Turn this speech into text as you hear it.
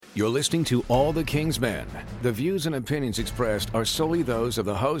You're listening to All the King's Men. The views and opinions expressed are solely those of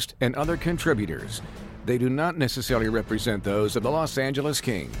the host and other contributors. They do not necessarily represent those of the Los Angeles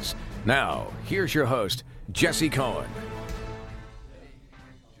Kings. Now, here's your host, Jesse Cohen.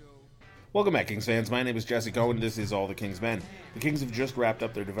 Welcome back, Kings fans. My name is Jesse Cohen. This is All the King's Men. The Kings have just wrapped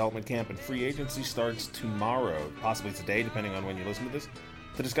up their development camp, and free agency starts tomorrow, possibly today, depending on when you listen to this.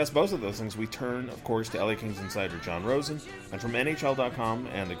 To discuss both of those things, we turn, of course, to LA Kings insider John Rosen, and from NHL.com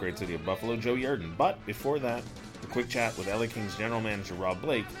and the great city of Buffalo, Joe Yerdon. But before that, a quick chat with LA Kings general manager Rob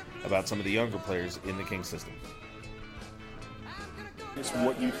Blake about some of the younger players in the Kings system. Just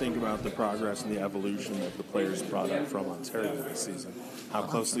what you think about the progress and the evolution of the players brought up from Ontario this season. How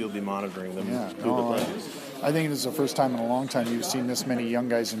closely you'll be monitoring them through the playoffs. I think it is the first time in a long time you've seen this many young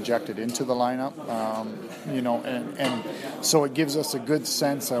guys injected into the lineup. And so it gives us a good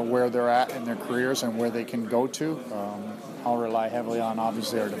sense of where they're at in their careers and where they can go to. I'll rely heavily on,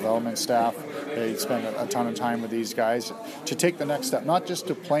 obviously, our development staff. They spend a ton of time with these guys to take the next step, not just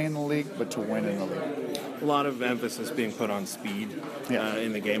to play in the league, but to win in the league. A lot of emphasis being put on speed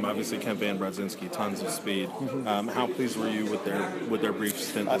in the game. Obviously, Kempe and Brodzinski, tons of speed. How pleased were you with their brief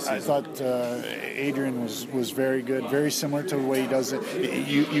stint this season? I thought Adrian was very good, very similar to the way he does it.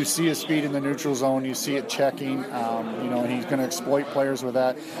 You see his speed in the neutral zone. You see it checking. And he's going to exploit players with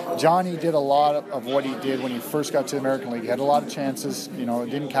that. Johnny did a lot of what he did when he first got to the American League. He had a lot of chances.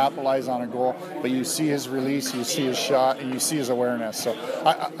 Didn't capitalize on a goal, but you see his release, you see his shot, and you see his awareness. So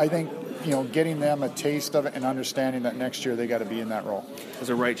I think getting them a taste of it and understanding that next year they got to be in that role. As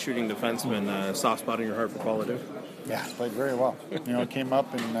a right-shooting defenseman, soft spot in your heart for Quality? Yeah, played very well. Came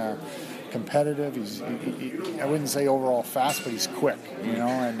up and competitive. I wouldn't say overall fast, but he's quick.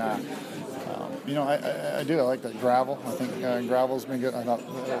 I do. I like that Gravel. I think Gravel's been good. I thought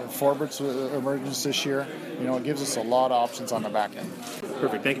Forbert's emergence this year. It gives us a lot of options on the back end.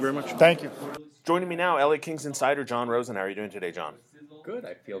 Perfect. Thank you very much. Thank you. Joining me now, LA Kings insider John Rosen. How are you doing today, John? Good.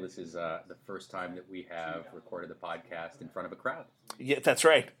 I feel this is the first time that we have recorded the podcast in front of a crowd. Yeah, that's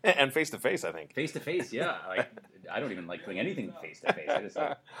right. And face-to-face, I think. Face-to-face, yeah. I don't even like doing anything face-to-face. I just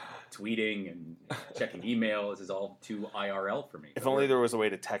like tweeting and checking email. This is all too IRL for me. If only there was a way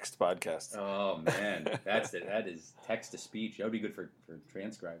to text podcasts. Oh, man. That is text-to-speech. That would be good for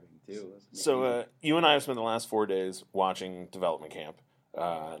transcribing, too. So you and I have spent the last 4 days watching development camp.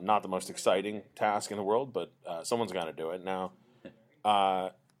 Not the most exciting task in the world, but someone's got to do it. Now,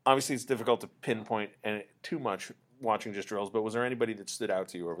 obviously it's difficult to pinpoint too much watching just drills, but was there anybody that stood out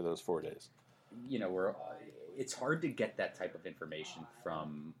to you over those 4 days? It's hard to get that type of information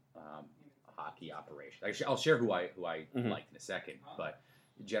from a hockey operation. Actually, I'll share who I liked in a second, but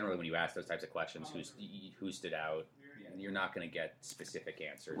generally when you ask those types of questions, who stood out, you're not going to get specific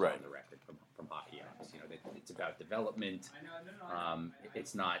answers on the record from hockey ops. It's about development.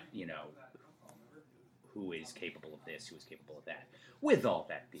 It's not, who is capable of this, who is capable of that. With all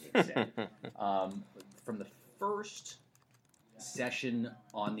that being said, from the first session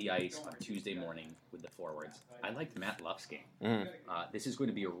on the ice on Tuesday morning with the forwards, I liked Matt Luff's game. This is going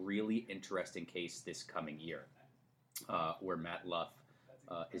to be a really interesting case this coming year, where Matt Luff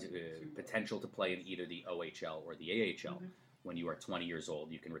is potential to play in either the OHL or the AHL. When you are 20 years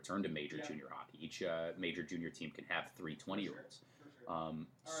old, you can return to major junior hockey. Each major junior team can have 3 20-year-olds.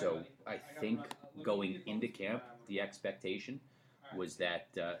 So I think going into camp, the expectation was that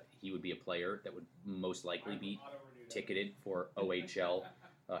he would be a player that would most likely be ticketed for OHL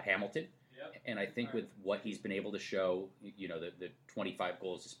Hamilton. And I think with what he's been able to show, the 25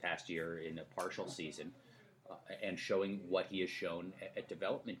 goals this past year in a partial season, and showing what he has shown at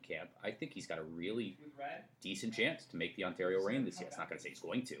development camp, I think he's got a really decent chance to make the Ontario Reign this year. It's not going to say he's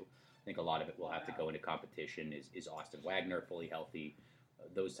going to. I think a lot of it will have to go into competition. Is Austin Wagner fully healthy?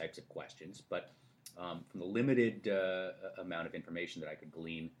 Those types of questions. But from the limited amount of information that I could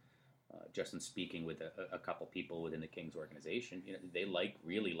glean, just in speaking with a couple people within the Kings organization, they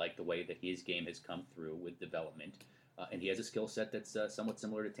really like the way that his game has come through with development. And he has a skill set that's somewhat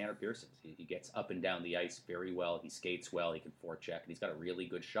similar to Tanner Pearson's. He gets up and down the ice very well. He skates well. He can forecheck, and he's got a really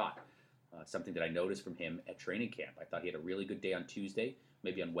good shot. Something that I noticed from him at training camp. I thought he had a really good day on Tuesday.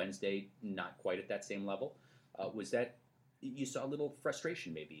 Maybe on Wednesday, not quite at that same level. Was that you saw a little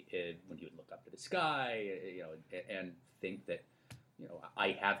frustration maybe when he would look up to the sky, and think that,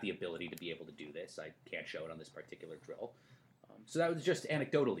 I have the ability to be able to do this. I can't show it on this particular drill. So that was just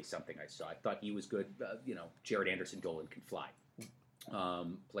anecdotally something I saw. I thought he was good. Jared Anderson-Dolan can fly.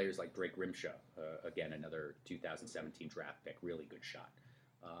 Players like Drake Grimshaw, again, another 2017 draft pick, really good shot.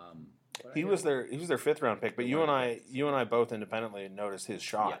 He was their 5th round pick, but you and I both independently noticed his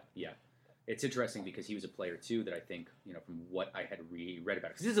shot. Yeah. it's interesting because he was a player too that I think, from what I had read about,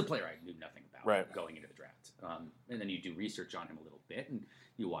 because this is a player I knew nothing about going into the draft. And then you do research on him a little bit, and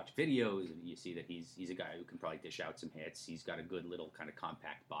you watch videos, and you see that he's a guy who can probably dish out some hits. He's got a good little kind of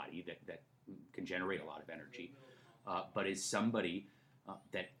compact body that can generate a lot of energy, but is somebody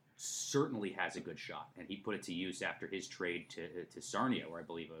that certainly has a good shot, and he put it to use after his trade to Sarnia, where I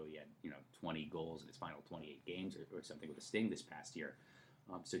believe he had 20 goals in his final 28 games or something with the Sting this past year.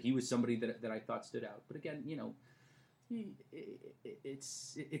 So he was somebody that I thought stood out. But again,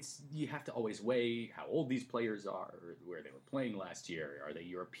 it's you have to always weigh how old these players are, where they were playing last year. Are they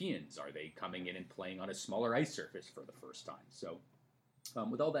Europeans? Are they coming in and playing on a smaller ice surface for the first time? So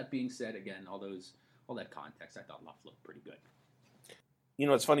with all that being said, again, all that context, I thought Luff looked pretty good.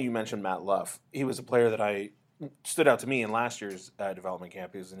 It's funny you mentioned Matt Luff. He was a player that stood out to me in last year's development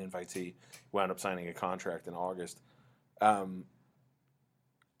camp. He was an invitee, wound up signing a contract in August.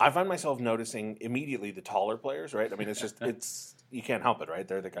 I find myself noticing immediately the taller players, right? I mean, it's you can't help it, right?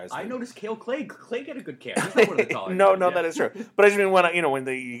 They're the guys. I noticed Cale Clay. Clay get a good camp. He's not one of the taller no, guys, that is true. But I just mean when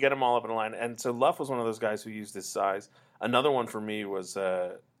you get them all up in a line, and so Luff was one of those guys who used his size. Another one for me was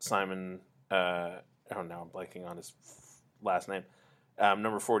Simon. Now I'm blanking on his last name.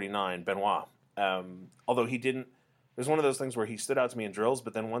 Number 49, Benoit. Although he didn't, it was one of those things where he stood out to me in drills,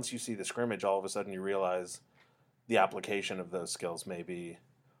 but then once you see the scrimmage, all of a sudden you realize the application of those skills maybe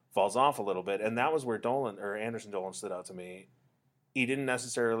falls off a little bit, and that was where Anderson Dolan stood out to me. He didn't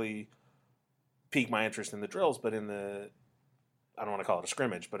necessarily pique my interest in the drills, but in the, I don't want to call it a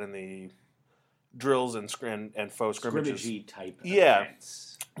scrimmage, but in the drills and faux scrimmages. Scrimmagey type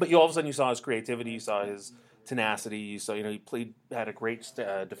events. But all of a sudden you saw his creativity, you saw his tenacity, you saw, he had a great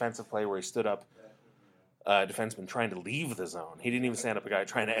defensive play where he stood up a defenseman trying to leave the zone. He didn't even stand up a guy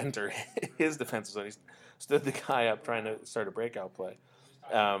trying to enter his defensive zone. He stood the guy up trying to start a breakout play.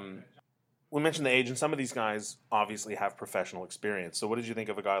 We mentioned the age, and some of these guys obviously have professional experience. So what did you think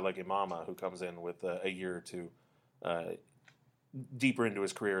of a guy like Imama, who comes in with a year or two deeper into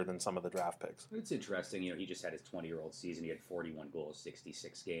his career than some of the draft picks? It's interesting. He just had his 20-year-old season. He had 41 goals,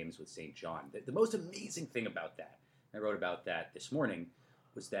 66 games with St. John. The most amazing thing about that, I wrote about that this morning,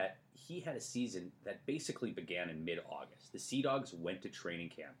 was that he had a season that basically began in mid-August. The Sea Dogs went to training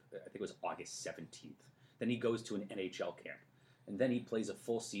camp, I think it was August 17th. Then he goes to an NHL camp. And then he plays a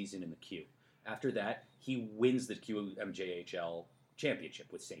full season in the Q. After that, he wins the QMJHL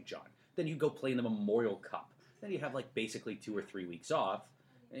championship with St. John. Then you go play in the Memorial Cup. Then you have basically 2 or 3 weeks off,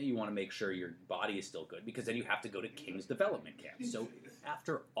 and you want to make sure your body is still good, because then you have to go to King's development camp. So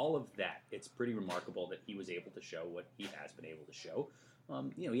after all of that, it's pretty remarkable that he was able to show what he has been able to show.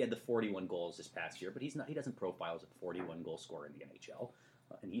 He had the 41 goals this past year, but he doesn't profile as a 41-goal scorer in the NHL.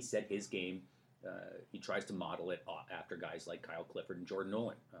 And he said his game, he tries to model it after guys like Kyle Clifford and Jordan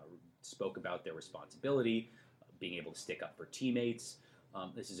Nolan. Spoke about their responsibility, being able to stick up for teammates.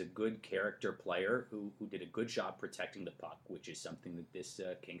 This is a good character player who did a good job protecting the puck, which is something that this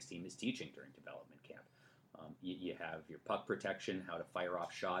Kings team is teaching during development camp. You have your puck protection, how to fire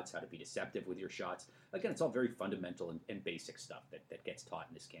off shots, how to be deceptive with your shots. Again, it's all very fundamental and basic stuff that gets taught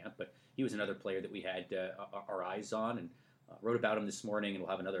in this camp. But he was another player that we had our eyes on, and wrote about him this morning, and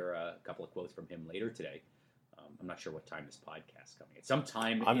we'll have another couple of quotes from him later today. I'm not sure what time this podcast is coming at. Some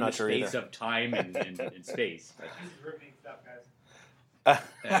time in the space of time and space. This is riveting stuff, guys.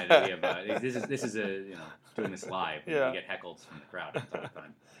 And this is doing this live. Yeah. We get heckles from the crowd all the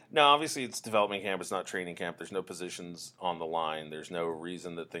time. No, obviously it's development camp. It's not training camp. There's no positions on the line. There's no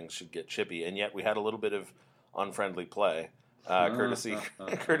reason that things should get chippy. And yet we had a little bit of unfriendly play, courtesy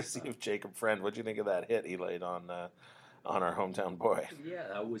of Jacob Friend. What do you think of that hit he laid on our hometown boy? Yeah,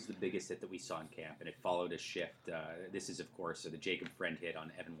 that was the biggest hit that we saw in camp, and it followed a shift. This is, of course, the Jacob Friend hit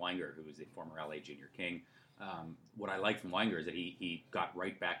on Evan Weinger, who was a former LA Junior King. What I liked from Weinger is that he got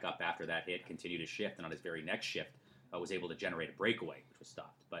right back up after that hit, continued to shift, and on his very next shift was able to generate a breakaway, which was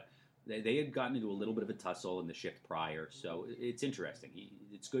stopped. But they had gotten into a little bit of a tussle in the shift prior, so it's interesting.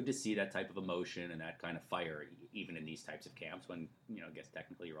 It's good to see that type of emotion and that kind of fire, even in these types of camps when, I guess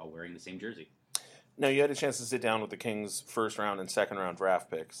technically you're all wearing the same jersey. Now, you had a chance to sit down with the Kings' first-round and second-round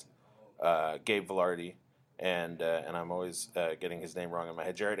draft picks, Gabe Vilardi, and I'm always getting his name wrong in my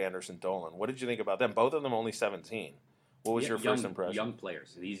head, Jared Anderson Dolan. What did you think about them? Both of them only 17. What was your first impression? Young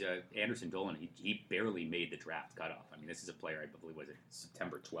players. These Anderson Dolan, he barely made the draft cutoff. I mean, this is a player, I believe, was it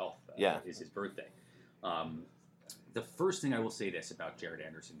September 12th is his birthday. The first thing I will say this about Jared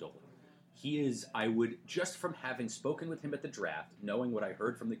Anderson Dolan. He is, just from having spoken with him at the draft, knowing what I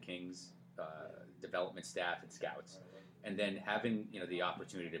heard from the Kings development staff and scouts, and then having the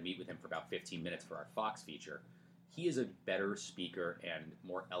opportunity to meet with him for about 15 minutes for our Fox feature, he is a better speaker and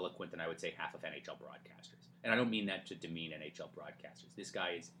more eloquent than I would say half of NHL broadcasters. And I don't mean that to demean NHL broadcasters. This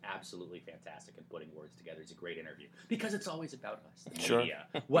guy is absolutely fantastic at putting words together. It's a great interview because it's always about us, the media.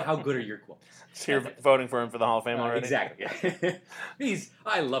 How good are your quotes? So you're voting for him for the Hall of Fame already? Exactly.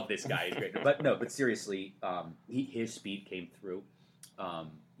 I love this guy. He's great. But seriously, his speed came through.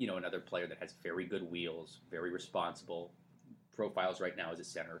 Another player that has very good wheels, very responsible, profiles right now as a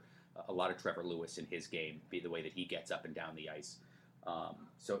center. A lot of Trevor Lewis in his game, be the way that he gets up and down the ice.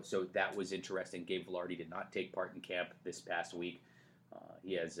 So that was interesting. Gabe Vilardi did not take part in camp this past week.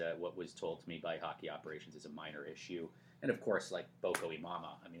 He has what was told to me by hockey operations is a minor issue. And of course, like Boko Imama,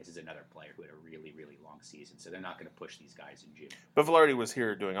 this is another player who had a really, really long season. So they're not going to push these guys in June. But Vilardi was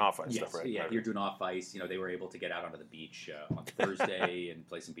here doing off-ice stuff, right? Yeah, here doing off-ice. They were able to get out onto the beach on Thursday and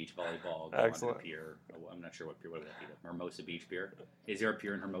play some beach volleyball. Go Excellent. On the pier. I'm not sure what pier. What would that be? The Hermosa Beach pier? Is there a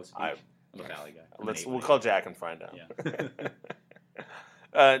pier in Hermosa Beach? I'm a Valley guy. We'll call Jack and find out. Yeah.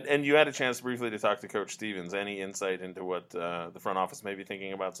 And you had a chance briefly to talk to Coach Stevens. Any insight into what the front office may be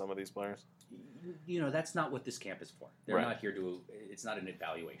thinking about some of these players? That's not what this camp is for. They're Right. not here to. It's not an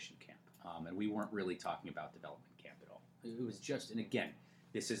evaluation camp, and we weren't really talking about development camp at all. It was just, and again,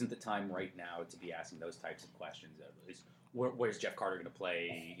 this isn't the time right now to be asking those types of questions. Where's Jeff Carter going to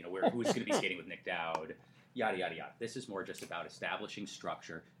play? Who's going to be skating with Nick Dowd? Yada yada yada. This is more just about establishing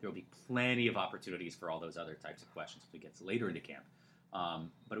structure. There will be plenty of opportunities for all those other types of questions if we get later into camp.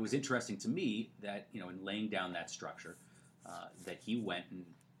 But it was interesting to me that, in laying down that structure, that he went and,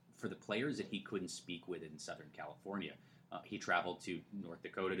 for the players that he couldn't speak with in Southern California, he traveled to North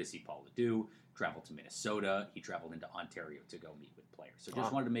Dakota to see Paul LeDoux, traveled to Minnesota, he traveled into Ontario to go meet with players. So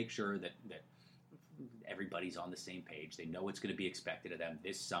just wanted to make sure that everybody's on the same page. They know what's going to be expected of them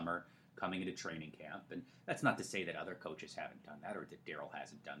this summer coming into training camp. And that's not to say that other coaches haven't done that or that Daryl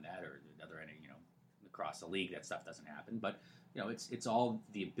hasn't done that or that across the league that stuff doesn't happen. But it's all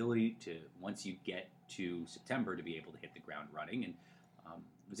the ability to, once you get to September, to be able to hit the ground running. And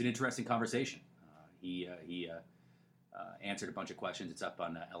it was an interesting conversation. He answered a bunch of questions. It's up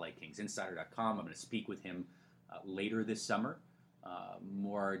on LAKingsInsider.com. I'm going to speak with him later this summer,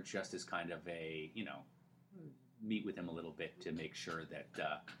 more just as kind of a, meet with him a little bit to make sure that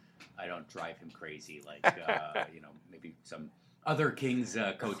I don't drive him crazy like, maybe some other Kings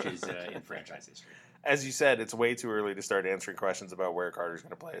coaches in franchise history. As you said, it's way too early to start answering questions about where Carter's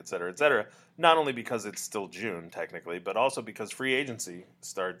going to play, et cetera, et cetera. Not only because it's still June, technically, but also because free agency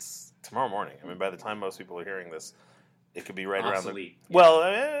starts tomorrow morning. By the time most people are hearing this, it could be right Obsolete. around the...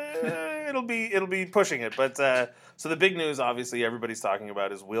 Well, it'll be pushing it. But so the big news, obviously, everybody's talking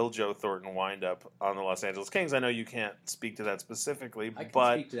about is, will Joe Thornton wind up on the Los Angeles Kings? I know you can't speak to that specifically. I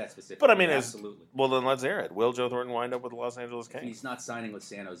can speak to that specifically. But absolutely. Well, then let's hear it. Will Joe Thornton wind up with the Los Angeles Kings? If he's not signing with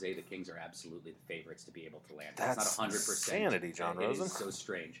San Jose, the Kings are absolutely the favorites to be able to land. That's not 100%. insanity, John Rosen. It is so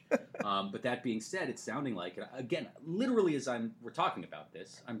strange. But that being said, it's sounding like, again, literally as we're talking about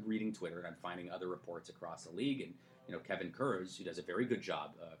this, I'm reading Twitter and I'm finding other reports across the league, and Kevin Kurz, who does a very good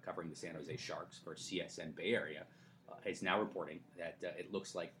job covering the San Jose Sharks for CSN Bay Area, is now reporting that it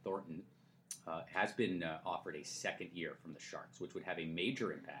looks like Thornton has been offered a second year from the Sharks, which would have a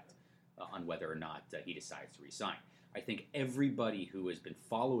major impact on whether or not he decides to resign. I think everybody who has been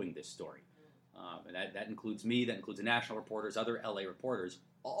following this story, and that includes me, that includes the national reporters, other LA reporters,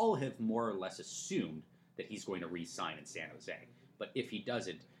 all have more or less assumed that he's going to re-sign in San Jose. But if he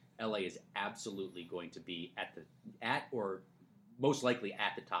doesn't, LA is absolutely going to be at or most likely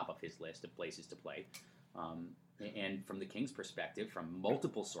at the top of his list of places to play. And from the Kings' perspective, from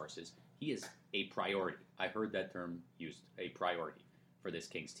multiple sources, he is a priority. I heard that term used, a priority, for this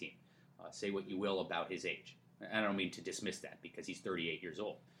Kings team. Say what you will about his age. I don't mean to dismiss that because he's 38 years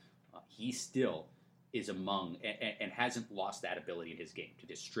old. He still is among and hasn't lost that ability in his game to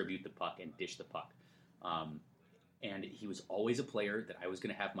distribute the puck and dish the puck. And he was always a player that I was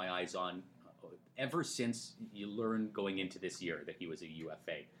going to have my eyes on ever since you learned going into this year that he was a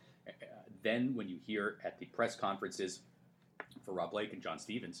UFA. Then when you hear at the press conferences for Rob Blake and John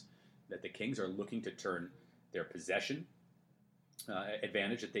Stevens that the Kings are looking to turn their possession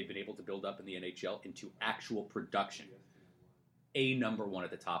advantage that they've been able to build up in the NHL into actual production, a number one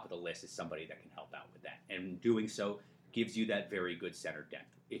at the top of the list is somebody that can help out with that. And doing so gives you that very good center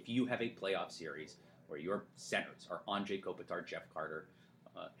depth. If you have a playoff series where your centers are Anze Kopitar, Jeff Carter,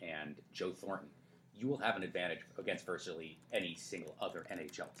 and Joe Thornton, you will have an advantage against virtually any single other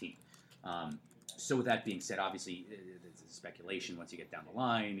NHL team. So with that being said, obviously, there's speculation once you get down the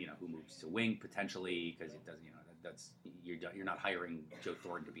line, who moves to wing potentially, because it doesn't, you're not hiring Joe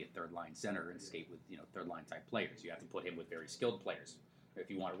Thornton to be a third-line center and skate with, third-line type players. You have to put him with very skilled players if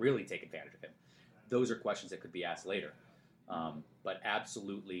you want to really take advantage of him. those are questions that could be asked later. But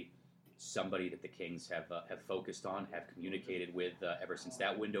absolutely somebody that the Kings have focused on, have communicated with ever since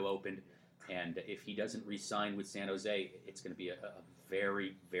that window opened. And if he doesn't re-sign with San Jose, it's going to be a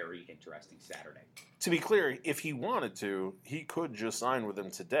very, very interesting Saturday. To be clear, if he wanted to, he could just sign with them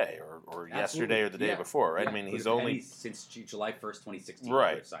today or yesterday or the day before, right? Yeah. I mean, he's only since July 1st, 2016,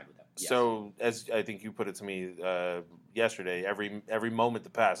 right. Signed with them. Yes. So, as I think you put it to me yesterday, every moment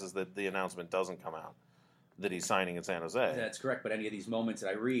that passes that the announcement doesn't come out that he's signing in San Jose. That's correct. But any of these moments that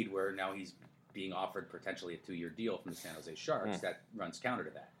I read where now he's being offered potentially a 2-year deal from the San Jose Sharks, that runs counter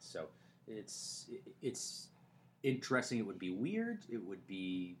to that. So it's interesting. It would be weird.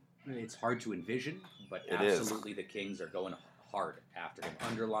 It's hard to envision, but absolutely the Kings are going hard after him.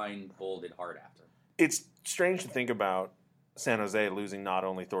 Underlined, bolded, hard after. It's strange to think about San Jose losing not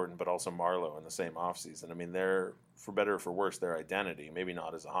only Thornton but also Marleau in the same offseason. I mean, they're, for better or for worse, their identity, maybe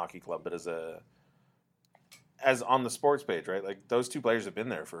not as a hockey club, but as on the sports page, right? Like, those two players have been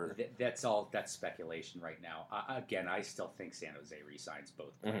there for... That's speculation right now. Again, I still think San Jose re-signs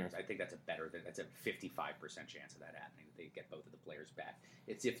both players. I think that's a 55% chance of that happening. They get both of the players back.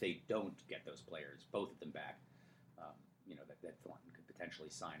 It's if they don't get those players, both of them back, that Thornton could potentially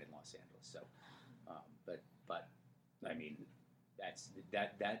sign in Los Angeles. So, but I mean,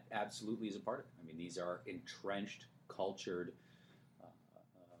 that absolutely is a part of it. I mean, these are entrenched, cultured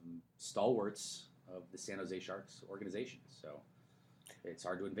stalwarts of the San Jose Sharks organization. So it's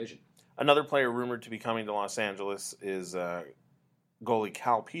hard to envision. Another player rumored to be coming to Los Angeles is goalie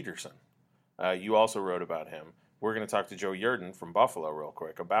Cal Peterson. You also wrote about him. We're going to talk to Joe Yerdon from Buffalo real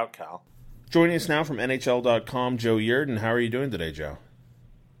quick about Cal. Joining us now from NHL.com, Joe Yerdon. How are you doing today, Joe?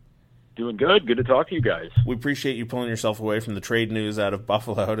 Doing good. Good to talk to you guys. We appreciate you pulling yourself away from the trade news out of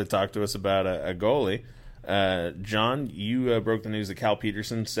Buffalo to talk to us about a goalie. John, you broke the news that Cal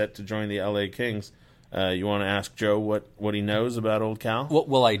Peterson set to join the LA Kings. You want to ask Joe what he knows about old Cal?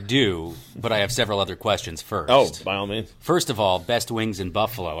 Well, I do, but I have several other questions first. Oh, by all means. First of all, best wings in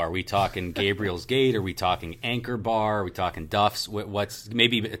Buffalo. Are we talking Gabriel's Gate? Are we talking Anchor Bar? Are we talking Duff's? What's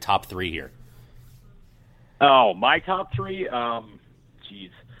maybe a top three here? Oh, my top three?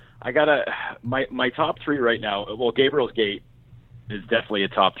 Geez. I got my top three right now. Well, Gabriel's Gate is definitely a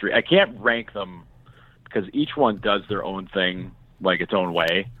top three. I can't rank them because each one does their own thing, like its own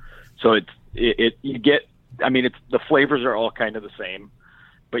way. So you get, I mean, the flavors are all kind of the same,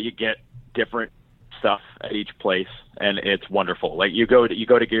 but you get different stuff at each place, and it's wonderful. Like you go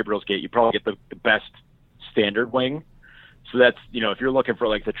to Gabriel's Gate, you probably get the best standard wing. So that's, if you're looking for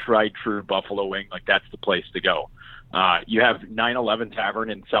like the tried true Buffalo wing, like that's the place to go. You have 911 Tavern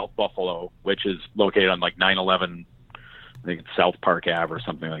in South Buffalo, which is located on like 911, I think it's South Park Ave or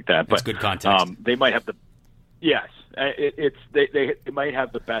something like that. That's good context. They might have they might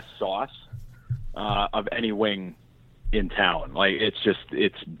have the best sauce of any wing in town. Like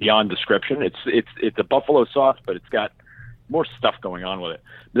it's beyond description. It's a buffalo sauce, but it's got more stuff going on with it.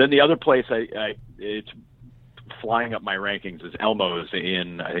 But then the other place it's flying up my rankings is Elmo's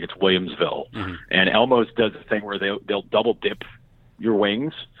in, I think it's Williamsville. Mm-hmm. And Elmo's does a thing where they'll double dip your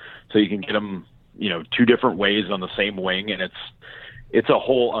wings, so you can get them, two different ways on the same wing, and it's a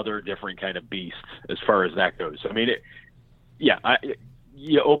whole other different kind of beast as far as that goes. I mean,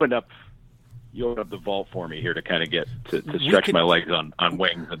 you opened up the vault for me here to kind of get to stretch my legs on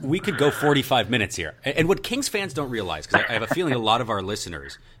wings. We could go 45 minutes here. And what Kings fans don't realize, because I have a feeling a lot of our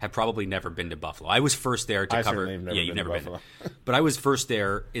listeners have probably never been to Buffalo. I was first there to cover. You've never been. But I was first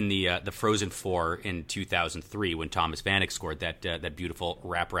there in the Frozen Four in 2003 when Thomas Vanek scored that beautiful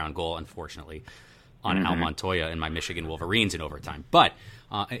wraparound goal, unfortunately, on Al Montoya and my Michigan Wolverines in overtime. But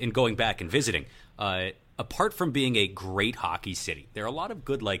in going back and visiting, apart from being a great hockey city, there are a lot of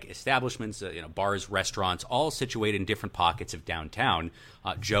good establishments, bars, restaurants, all situated in different pockets of downtown.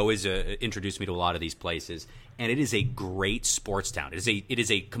 Joe has introduced me to a lot of these places, and it is a great sports town. It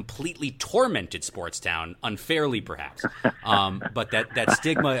is a completely tormented sports town, unfairly perhaps. But that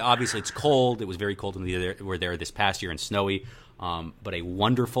stigma, obviously, it's cold. It was very cold when we were there this past year and snowy. But a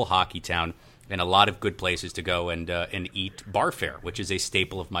wonderful hockey town. And a lot of good places to go and eat bar fare, which is a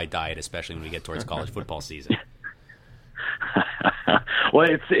staple of my diet, especially when we get towards college football season. Well,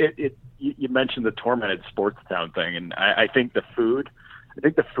 you mentioned the tormented sports town thing, and I think the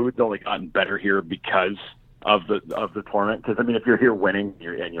food's only gotten better here because of the torment. Because I mean, if you're here winning,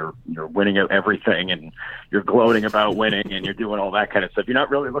 you're winning at everything, and you're gloating about winning, and you're doing all that kind of stuff, you're not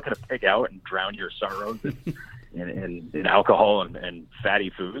really looking to pig out and drown your sorrows in alcohol and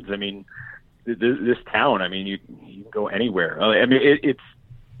fatty foods. I mean, this town, I mean, you can go anywhere. I mean,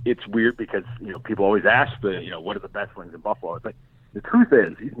 it's weird because people always ask what are the best wings in Buffalo. It's like The truth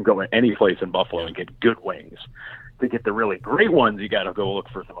is, you can go any place in Buffalo and get good wings. To get the really great ones, you got to go look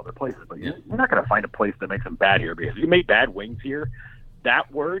for some other places. But you're not going to find a place that makes them bad here, because if you make bad wings here,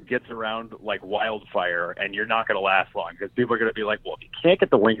 that word gets around like wildfire, and you're not going to last long, because people are going to be like, well, if you can't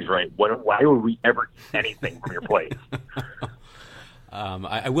get the wings right, why would we ever eat anything from your place?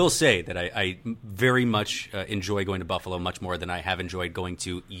 I will say that I very much enjoy going to Buffalo, much more than I have enjoyed going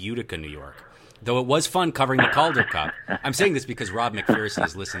to Utica, New York. Though it was fun covering the Calder Cup. I'm saying this because Rob McPherson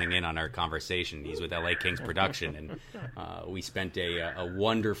is listening in on our conversation. He's with LA Kings Production, and we spent a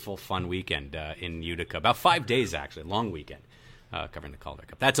wonderful, fun weekend in Utica. About 5 days, actually, long weekend, covering the Calder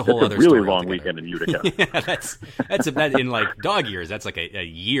Cup. That's a whole other really story. Long weekend in Utica. Yeah, that's about in like dog years. That's like a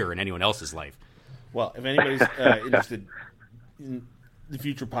year in anyone else's life. Well, if anybody's interested in the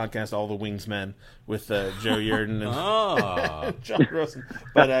future podcast, All the Wings Men, with Joe Yerdon and John Rosen.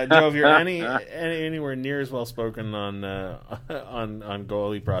 But Joe, if you're anywhere near as well spoken on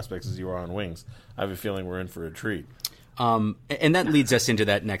goalie prospects as you are on wings, I have a feeling we're in for a treat. And that leads us into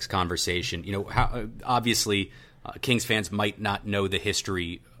that next conversation. You know, how obviously Kings fans might not know the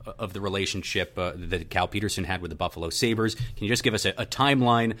history of the relationship that Cal Petersen had with the Buffalo Sabres. Can you just give us a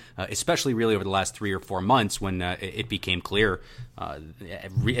timeline, especially really over the last 3 or 4 months, when it became clear,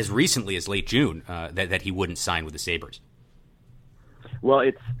 as recently as late June, that he wouldn't sign with the Sabres? Well,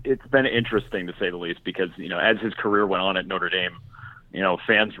 it's been interesting, to say the least, because, you know, as his career went on at Notre Dame, you know,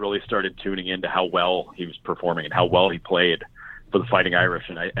 fans really started tuning into how well he was performing and how well he played for the Fighting Irish,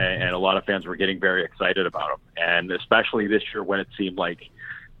 and a lot of fans were getting very excited about him, and especially this year when it seemed like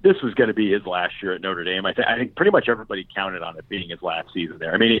this was going to be his last year at Notre Dame. I think pretty much everybody counted on it being his last season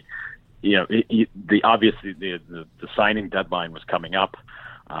there. I mean, obviously the signing deadline was coming up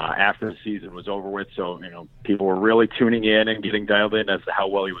after the season was over with, so, you know, people were really tuning in and getting dialed in as to how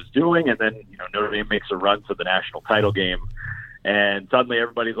well he was doing. And then, you know, Notre Dame makes a run to the national title game, and suddenly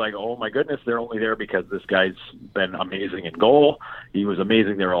everybody's like, oh my goodness, they're only there because this guy's been amazing in goal. He was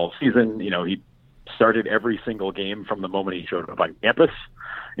amazing there all season. You know, he started every single game from the moment he showed up on campus.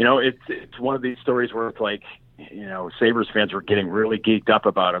 You know, it's one of these stories where it's like, you know, Sabres fans were getting really geeked up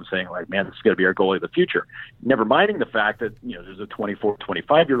about him, saying like, man, this is going to be our goalie of the future. Never minding the fact that, you know, there's a 24,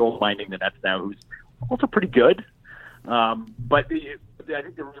 25-year-old minding the Nets now who's also pretty good. But I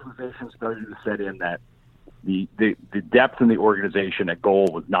think the realization started to set in that the depth in the organization at goal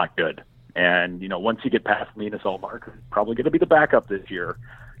was not good. And, you know, once you get past Linus Ullmark, who's probably going to be the backup this year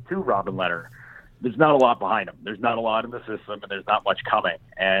to Robin Lehner, there's not a lot behind him. There's not a lot in the system, and there's not much coming.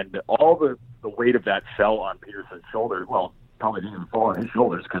 And all the weight of that fell on Petersen's shoulders. Well, probably didn't even fall on his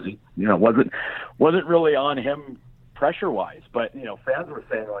shoulders, because he, you know, wasn't really on him pressure-wise. But, you know, fans were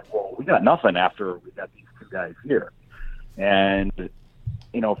saying, like, well, we got nothing after we got these two guys here. And,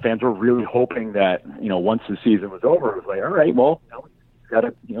 you know, fans were really hoping that, you know, once the season was over, it was like, all right, well, he's got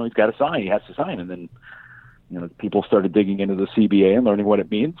to sign. He has to sign. And then, you know, people started digging into the CBA and learning what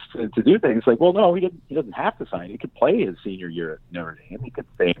it means to do things. Like, well, no, he doesn't have to sign. He could play his senior year at Notre Dame. He could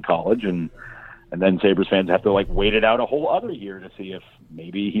stay in college, and then Sabres fans have to, like, wait it out a whole other year to see if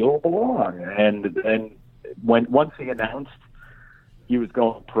maybe he'll belong. And once he announced he was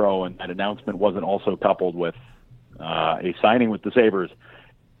going pro, and that announcement wasn't also coupled with a signing with the Sabres,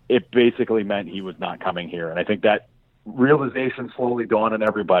 it basically meant he was not coming here. And I think that realization slowly dawned on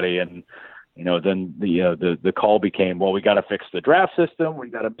everybody. And, you know, then the call became, well, we got to fix the draft system. We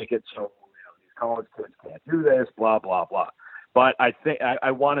got to make it so, you know, these college kids can't do this, blah, blah, blah. But I think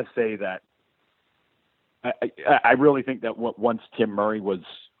I want to say that I really think that once Tim Murray was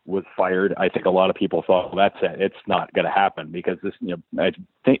fired, I think a lot of people thought, well, that's it. It's not going to happen, because this, you know,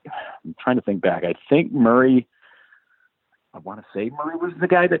 I'm trying to think back. I think Murray was the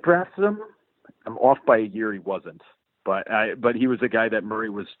guy that drafted him. I'm off by a year. He wasn't. But he was a guy that Murray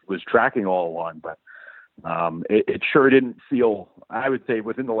was tracking all along. But it sure didn't feel, I would say,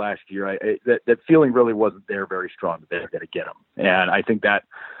 within the last year, that feeling really wasn't there very strong that they were going to get him. And I think that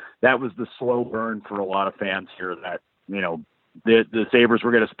was the slow burn for a lot of fans here, that, you know, the Sabres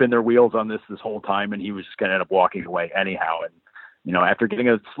were going to spin their wheels on this whole time, and he was just going to end up walking away anyhow. And, you know, after getting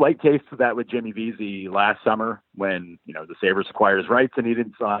a slight taste of that with Jimmy Vesey last summer, when, you know, the Sabres acquired his rights and he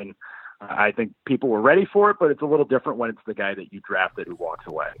didn't sign, I think people were ready for it, but it's a little different when it's the guy that you drafted who walks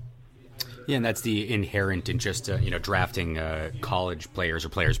away. Yeah, and that's the inherent in just drafting college players or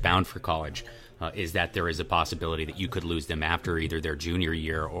players bound for college, is that there is a possibility that you could lose them after either their junior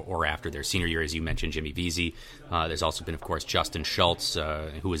year or after their senior year, as you mentioned, Jimmy Vesey. There's also been, of course, Justin Schultz,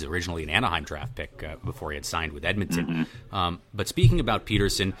 who was originally an Anaheim draft pick before he had signed with Edmonton. Mm-hmm. But speaking about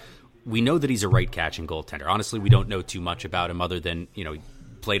Petersen, we know that he's a right-catching goaltender. Honestly, we don't know too much about him other than, you know,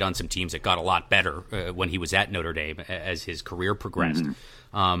 played on some teams that got a lot better when he was at Notre Dame as his career progressed.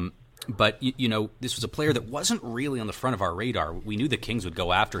 But, this was a player that wasn't really on the front of our radar. We knew the Kings would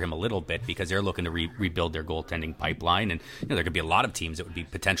go after him a little bit because they're looking to rebuild their goaltending pipeline. And there could be a lot of teams that would be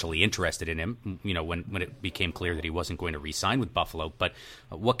potentially interested in him, when it became clear that he wasn't going to re-sign with Buffalo. But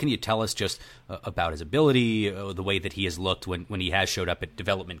what can you tell us just about his ability, the way that he has looked when he has showed up at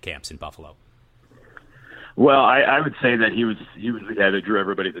development camps in Buffalo? Well, I would say that he was the guy that drew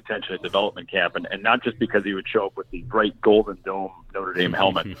everybody's attention at development camp, and not just because he would show up with the bright Golden Dome Notre Dame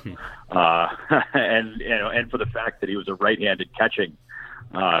helmet, and for the fact that he was a right-handed catching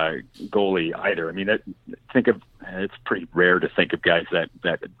goalie either. I mean, it's pretty rare to think of guys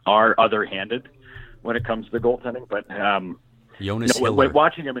that are other-handed when it comes to goaltending. But Jonas Hiller.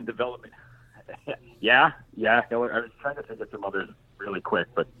 Watching him in development, yeah, Hiller. I was trying to think of some others really quick,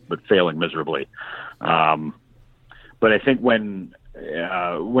 but failing miserably. But I think when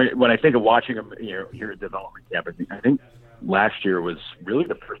I think of watching him here at development camp, I think last year was really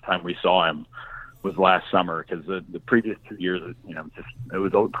the first time we saw him was last summer, because the previous 2 years, it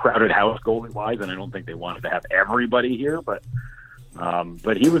was a crowded house goalie wise, and I don't think they wanted to have everybody here, but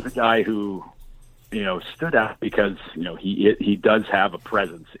he was a guy who stood out because he does have a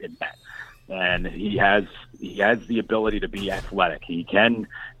presence in that. And he has the ability to be athletic. He can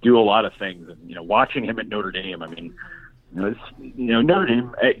do a lot of things. And watching him at Notre Dame, I mean, Notre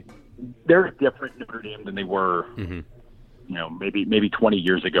Dame, they're a different Notre Dame than they were, maybe 20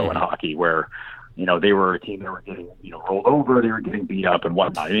 years ago in hockey, where they were a team that were getting rolled over, they were getting beat up and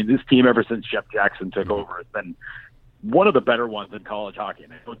whatnot. I mean, this team, ever since Jeff Jackson took over, has been one of the better ones in college hockey.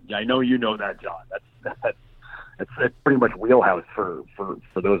 And I know you know that, John. It's pretty much wheelhouse for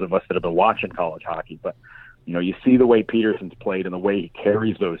those of us that have been watching college hockey. But, you see the way Peterson's played and the way he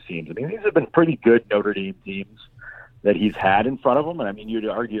carries those teams. I mean, these have been pretty good Notre Dame teams that he's had in front of him. And, I mean, you'd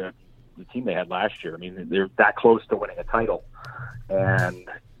argue the team they had last year, I mean, they're that close to winning a title.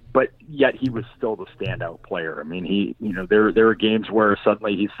 But yet he was still the standout player. I mean, there are games where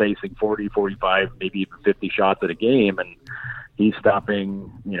suddenly he's facing 40, 45, maybe even 50 shots at a game, and he's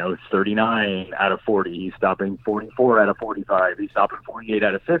stopping, 39 out of 40. He's stopping 44 out of 45. He's stopping 48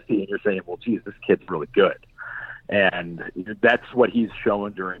 out of 50. And you're saying, well, geez, this kid's really good. And that's what he's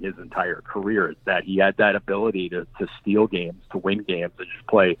shown during his entire career, is that he had that ability to steal games, to win games, and just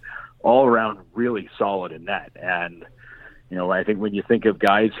play all around really solid in net. And, I think when you think of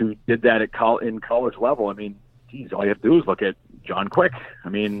guys who did that in college level, I mean, geez, all you have to do is look at John Quick. I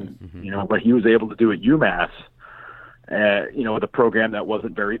mean, what he was able to do at UMass, with a program that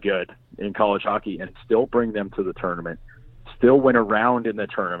wasn't very good in college hockey, and still bring them to the tournament, still win a round in the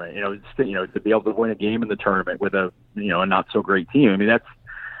tournament, to be able to win a game in the tournament with a not so great team. I mean,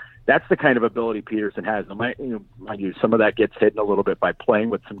 that's the kind of ability Peterson has. And mind you, some of that gets hidden a little bit by playing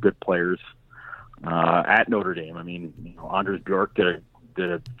with some good players at Notre Dame. I mean, Anders Bjork did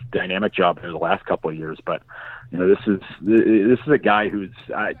a dynamic job there the last couple of years, but this is a guy who's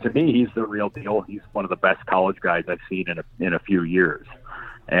to me, he's the real deal. He's one of the best college guys I've seen in a few years.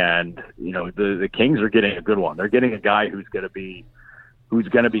 And the Kings are getting a good one. They're getting a guy who's going to be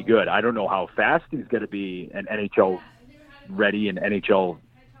good. I don't know how fast he's going to be an NHL ready and NHL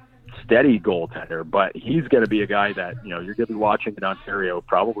steady goaltender, but he's going to be a guy that you're going to be watching in Ontario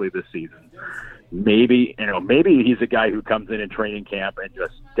probably this season. Maybe he's a guy who comes in training camp and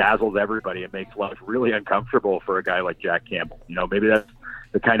just dazzles everybody and makes life really uncomfortable for a guy like Jack Campbell. Maybe that's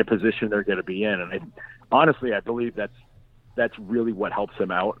the kind of position they're going to be in. And honestly, I believe that's really what helps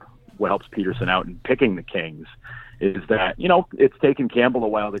him out, what helps Peterson out in picking the Kings, is that, it's taken Campbell a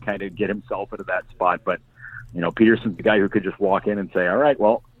while to kind of get himself into that spot. But, Peterson's the guy who could just walk in and say, all right,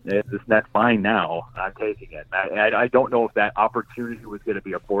 well, this net's mine now. I'm taking it. I don't know if that opportunity was going to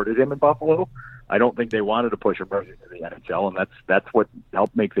be afforded him in Buffalo. I don't think they wanted to push him right into the NHL, and that's what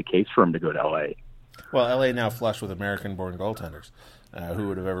helped make the case for him to go to L.A. Well, L.A. now flush with American-born goaltenders. Who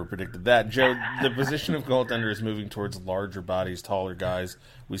would have ever predicted that? Joe, the position of goaltender is moving towards larger bodies, taller guys.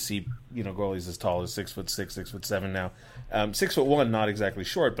 We see, goalies as tall as 6'6", 6'7" now. 6'1", not exactly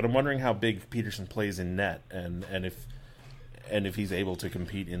short, but I'm wondering how big Peterson plays in net, and if he's able to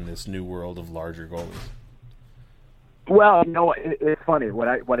compete in this new world of larger goalies. Well, it's funny. When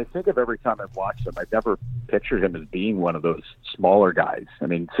I think of every time I've watched him, I've never pictured him as being one of those smaller guys. I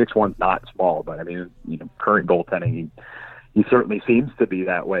mean, 6'1's not small, but I mean, current goaltending, he certainly seems to be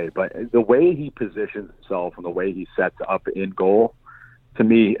that way. But the way he positions himself and the way he sets up in goal, to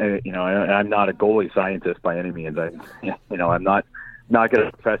me, I'm not a goalie scientist by any means. I'm not going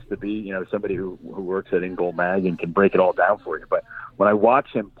to profess to be, somebody who works at In Goal Mag and can break it all down for you. But when I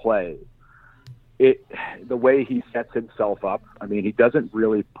watch him play, the way he sets himself up, I mean, he doesn't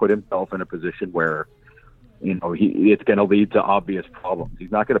really put himself in a position where, it's going to lead to obvious problems.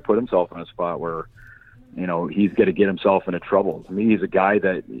 He's not going to put himself in a spot where, he's going to get himself into trouble. To me, he's a guy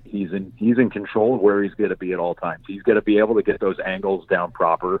that he's in control of where he's going to be at all times. He's going to be able to get those angles down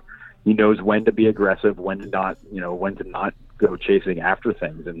proper. He knows when to be aggressive, when to not go chasing after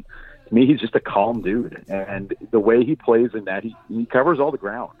things. And to me, he's just a calm dude. And the way he plays in that, he covers all the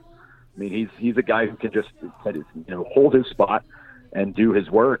ground. I mean, he's a guy who can just hold his spot and do his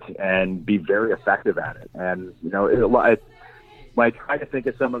work and be very effective at it. And I try to think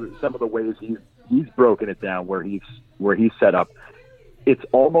of some of the ways he's broken it down where he's set up. It's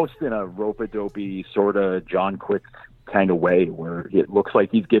almost in a rope-a-dopey sort of John Quick kind of way where it looks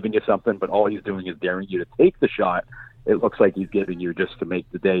like he's giving you something, but all he's doing is daring you to take the shot. It looks like he's giving you just to make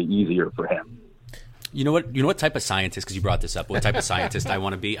the day easier for him. You know what type of scientist, because you brought this up, what type of scientist I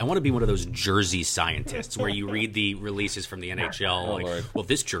want to be? I want to be one of those jersey scientists where you read the releases from the NHL. Well,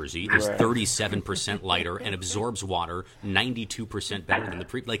 this jersey is 37% lighter and absorbs water 92% better than the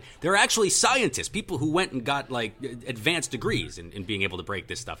pre. Like, they're actually scientists, people who went and got advanced degrees in being able to break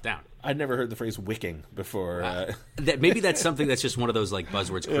this stuff down. I'd never heard the phrase wicking before. Maybe that's something that's just one of those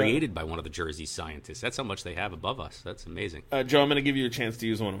buzzwords created by one of the Jersey scientists. That's how much they have above us. That's amazing. Joe, I'm going to give you a chance to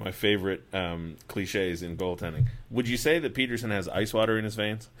use one of my favorite cliches in goaltending. Would you say that Peterson has ice water in his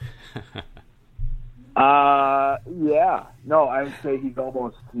veins? Yeah. No, I would say he's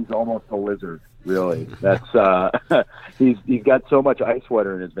almost a lizard. Really, that's he's got so much ice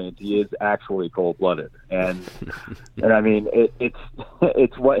water in his veins. He is actually cold-blooded, and I mean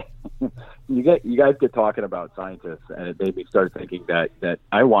it's what you guys get talking about scientists, and it made me start thinking that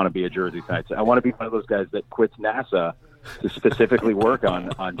I want to be a Jersey scientist. I want to be one of those guys that quits NASA to specifically work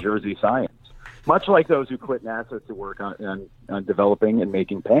on Jersey science, much like those who quit NASA to work on developing and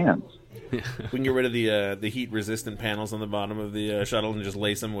making pans. We can get rid of the heat-resistant panels on the bottom of the shuttle and just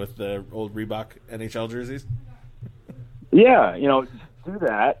lace them with the old Reebok NHL jerseys? Yeah, do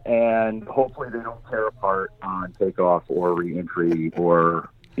that, and hopefully they don't tear apart on takeoff or re-entry or,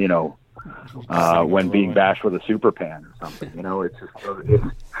 when being bashed with a super pan or something.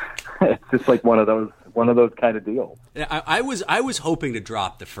 It's just like one of those kind of deals. I was hoping to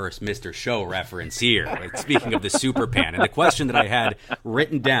drop the first Mr. Show reference here. Speaking of the super pan, and the question that I had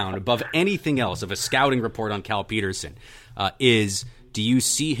written down above anything else of a scouting report on Cal Peterson is: do you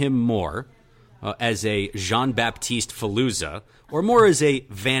see him more as a Jean-Baptiste Falluza or more as a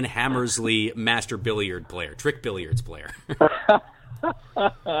Van Hammersley master billiard player, trick billiards player?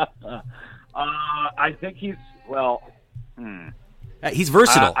 I think he's he's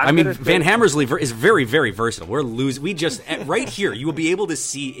versatile. Van Hammersley is very, very versatile. We just right here. You will be able to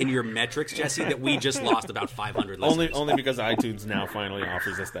see in your metrics, Jesse, that we just lost about 500 listeners. Only because iTunes now finally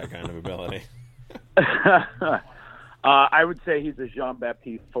offers us that kind of ability. I would say he's a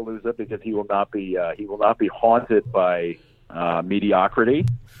Jean-Baptiste Falluza because he will not be haunted by mediocrity,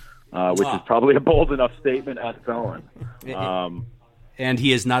 which is probably a bold enough statement on its own. And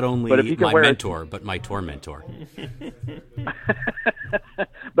he is not only my mentor, but my tormentor.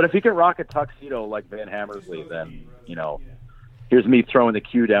 But if he can rock a tuxedo like Van Hammersley, then, here's me throwing the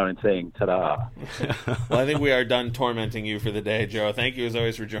cue down and saying, ta-da. Well, I think we are done tormenting you for the day, Joe. Thank you, as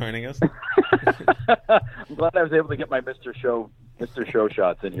always, for joining us. I'm glad I was able to get my Mr. Show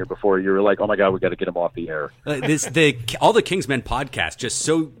shots in here before you were like, oh my God, we got to get him off the air. All the Kingsmen podcast just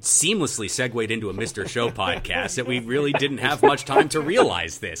so seamlessly segued into a Mr. Show podcast that we really didn't have much time to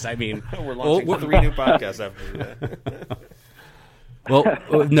realize this. I mean, we're launching 3 new podcasts after that. Well,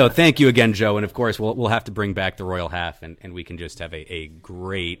 no, thank you again, Joe. And of course, we'll have to bring back the Royal Half, and we can just have a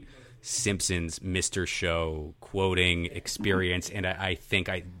great Simpsons Mr. Show quoting experience. And I think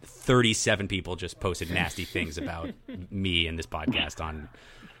 37 people just posted nasty things about me in this podcast on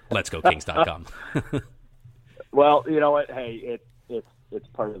letsgokings.com. Well, you know what? Hey, it's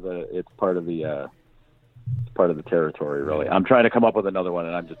part of the territory, really. I'm trying to come up with another one,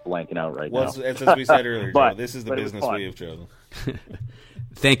 and I'm just blanking out now. Well, as we said earlier, Joe, this is the business we have chosen.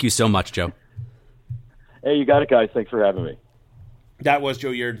 Thank you so much, Joe. Hey, you got it, guys. Thanks for having me. That was Joe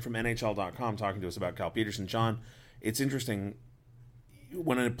Yerdon from NHL.com talking to us about Cal Peterson. John, it's interesting.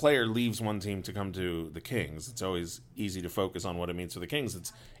 When a player leaves one team to come to the Kings, it's always easy to focus on what it means for the Kings.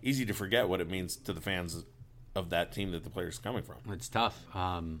 It's easy to forget what it means to the fans of that team that the player's coming from. It's tough.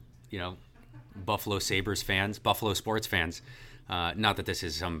 Buffalo Sabres fans, Buffalo sports fans, not that this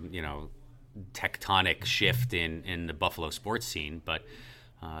is some, tectonic shift in the Buffalo sports scene, but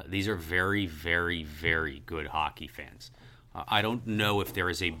these are very, very, very good hockey fans. I don't know if there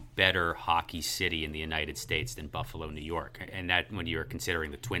is a better hockey city in the United States than Buffalo, New York. And that when you're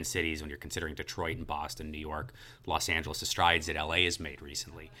considering the Twin Cities, when you're considering Detroit and Boston, New York, Los Angeles, the strides that LA has made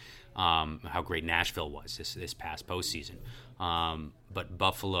recently, how great Nashville was this past postseason. But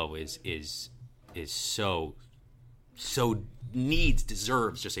Buffalo is so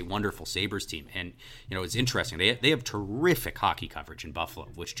deserves just a wonderful Sabres team. And, it's interesting. They have terrific hockey coverage in Buffalo,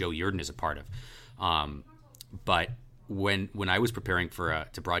 which Joe Yerdon is a part of. But when I was preparing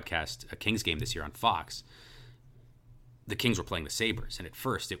to broadcast a Kings game this year on Fox, the Kings were playing the Sabres. And at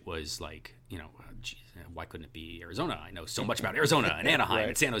first it was like, geez, why couldn't it be Arizona? I know so much about Arizona and Anaheim right.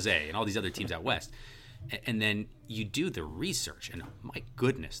 and San Jose and all these other teams out west. And then you do the research, and my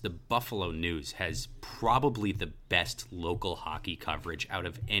goodness, the Buffalo News has probably the best local hockey coverage out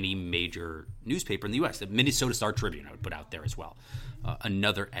of any major newspaper in the U.S. The Minnesota Star Tribune I would put out there as well.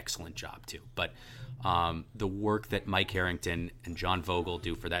 Another excellent job, too. But the work that Mike Harrington and John Vogel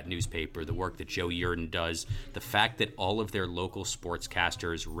do for that newspaper, the work that Joe Yerdon does, the fact that all of their local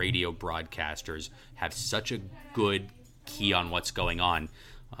sportscasters, radio broadcasters have such a good key on what's going on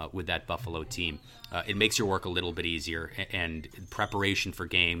with that Buffalo team. It makes your work a little bit easier, and preparation for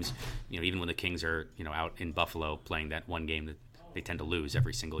games, even when the Kings are, out in Buffalo playing that one game that they tend to lose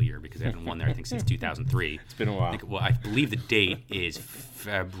every single year because they haven't won there, I think, since 2003. It's been a while. I believe the date is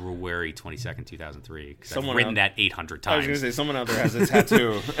February 22nd, 2003, because I've written that 800 times. I was going to say, someone out there has a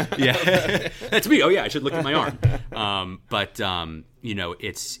tattoo. Yeah, that's me. Oh, yeah, I should look at my arm. But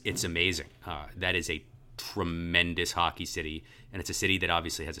it's amazing. That is a tremendous hockey city, and it's a city that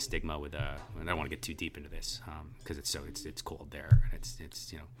obviously has a stigma with I don't want to get too deep into this because it's cold there, and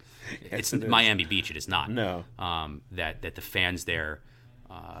it's Miami Beach. It is not. No. That the fans there,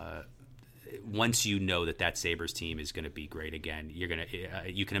 once you know that Sabres team is going to be great again, you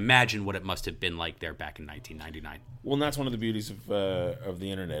can imagine what it must have been like there back in 1999. Well, and that's one of the beauties of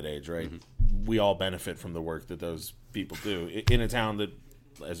the internet age, right? Mm-hmm. We all benefit from the work that those people do in a town that,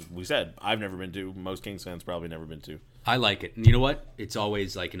 as we said, I've never been to. Most Kings fans probably never been to. I like it. And you know what? It's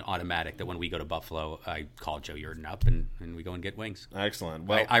always like an automatic that when we go to Buffalo, I call Joe Yerdon up and we go and get wings. Excellent.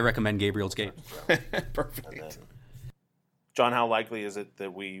 Well, I recommend Gabriel's Gate. Perfect. John, how likely is it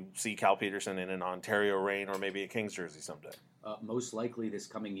that we see Cal Petersen in an Ontario reign or maybe a Kings jersey someday? Most likely this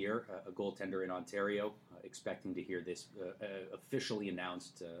coming year, a goaltender in Ontario. Expecting to hear this officially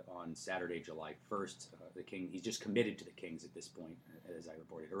announced on Saturday, July 1st. The King, he's just committed to the Kings at this point, as I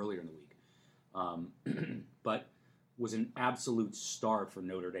reported earlier in the week. But was an absolute star for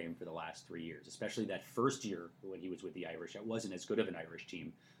Notre Dame for the last 3 years, especially that first year when he was with the Irish. It wasn't as good of an Irish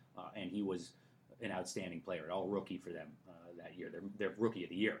team, and he was an outstanding player, an all-rookie for them that year. They're rookie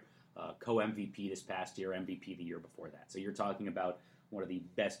of the year. Co-MVP this past year, MVP the year before that. So you're talking about one of the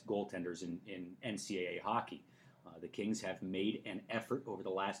best goaltenders in NCAA hockey. The Kings have made an effort over the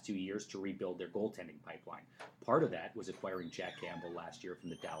last 2 years to rebuild their goaltending pipeline. Part of that was acquiring Jack Campbell last year from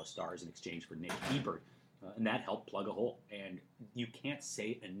the Dallas Stars in exchange for Nick Ebert, and that helped plug a hole. And you can't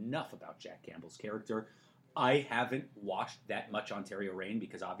say enough about Jack Campbell's character. I haven't watched that much Ontario Reign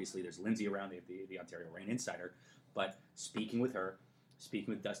because obviously there's Lindsay around, the Ontario Reign insider, but speaking with her,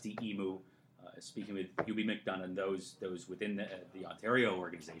 speaking with Dusty Emu, speaking with Hubie McDonough, those within the Ontario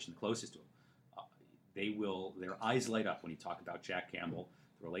organization, the closest to him, their eyes light up when you talk about Jack Campbell,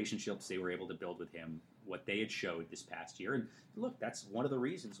 the relationships they were able to build with him, what they had showed this past year. And look, that's one of the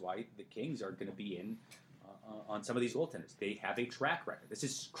reasons why the Kings are going to be in on some of these goaltenders. They have a track record. This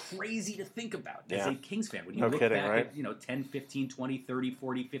is crazy to think about as a Kings fan. When you look back at 10, 15, 20, 30,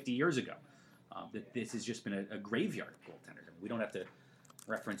 40, 50 years ago, that this has just been a graveyard of goaltenders. I mean, we don't have to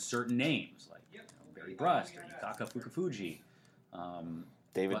reference certain names like Barry Brust or Yukaka Fukufuji.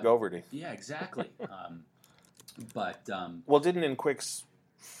 David Goverty. Yeah, exactly. Well, didn't in Quick's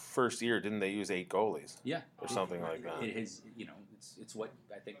first year, didn't they use 8 goalies? Yeah. Or something like that. It is, it's what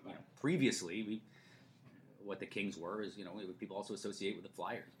I think, previously what the Kings were is, people also associate with the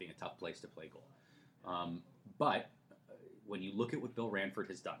Flyers being a tough place to play goal. But when you look at what Bill Ranford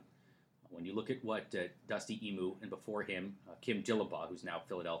has done, when you look at what Dusty Emu and before him, Kim Dillabaugh, who's now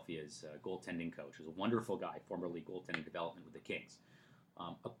Philadelphia's goaltending coach, who's a wonderful guy, formerly goaltending development with the Kings.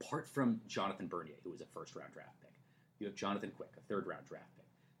 Apart from Jonathan Bernier, who was a first-round draft pick, you have Jonathan Quick, a third-round draft pick.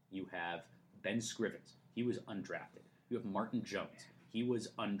 You have Ben Scrivens. He was undrafted. You have Martin Jones. He was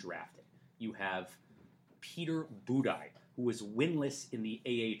undrafted. You have Peter Budaj, who was winless in the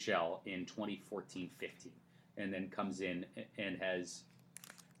AHL in 2014-15, and then comes in and has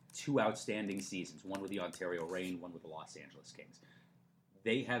 2 outstanding seasons, one with the Ontario Reign, one with the Los Angeles Kings.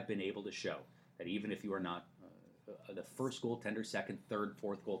 They have been able to show that even if you are not the first goaltender, second, third,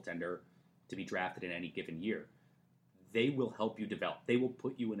 fourth goaltender to be drafted in any given year, they will help you develop. They will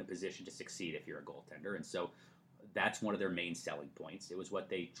put you in a position to succeed if you're a goaltender. And so that's one of their main selling points. It was what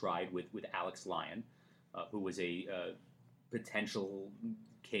they tried with Alex Lyon, who was a potential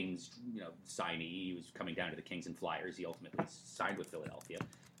Kings signee. He was coming down to the Kings and Flyers. He ultimately signed with Philadelphia.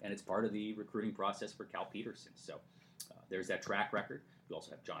 And it's part of the recruiting process for Cal Peterson. So there's that track record. You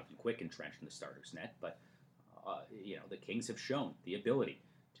also have Jonathan Quick entrenched in the starter's net. But, the Kings have shown the ability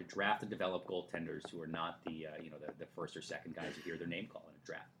to draft and develop goaltenders who are not the first or second guys you hear their name called in a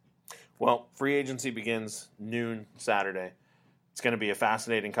draft. Well, free agency begins noon Saturday. It's going to be a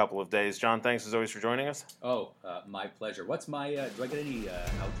fascinating couple of days. John, thanks as always for joining us. Oh, my pleasure. What's my? Do I get any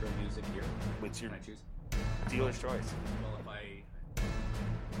outro music here? What's your Can I choose? Dealer's choice. Well, if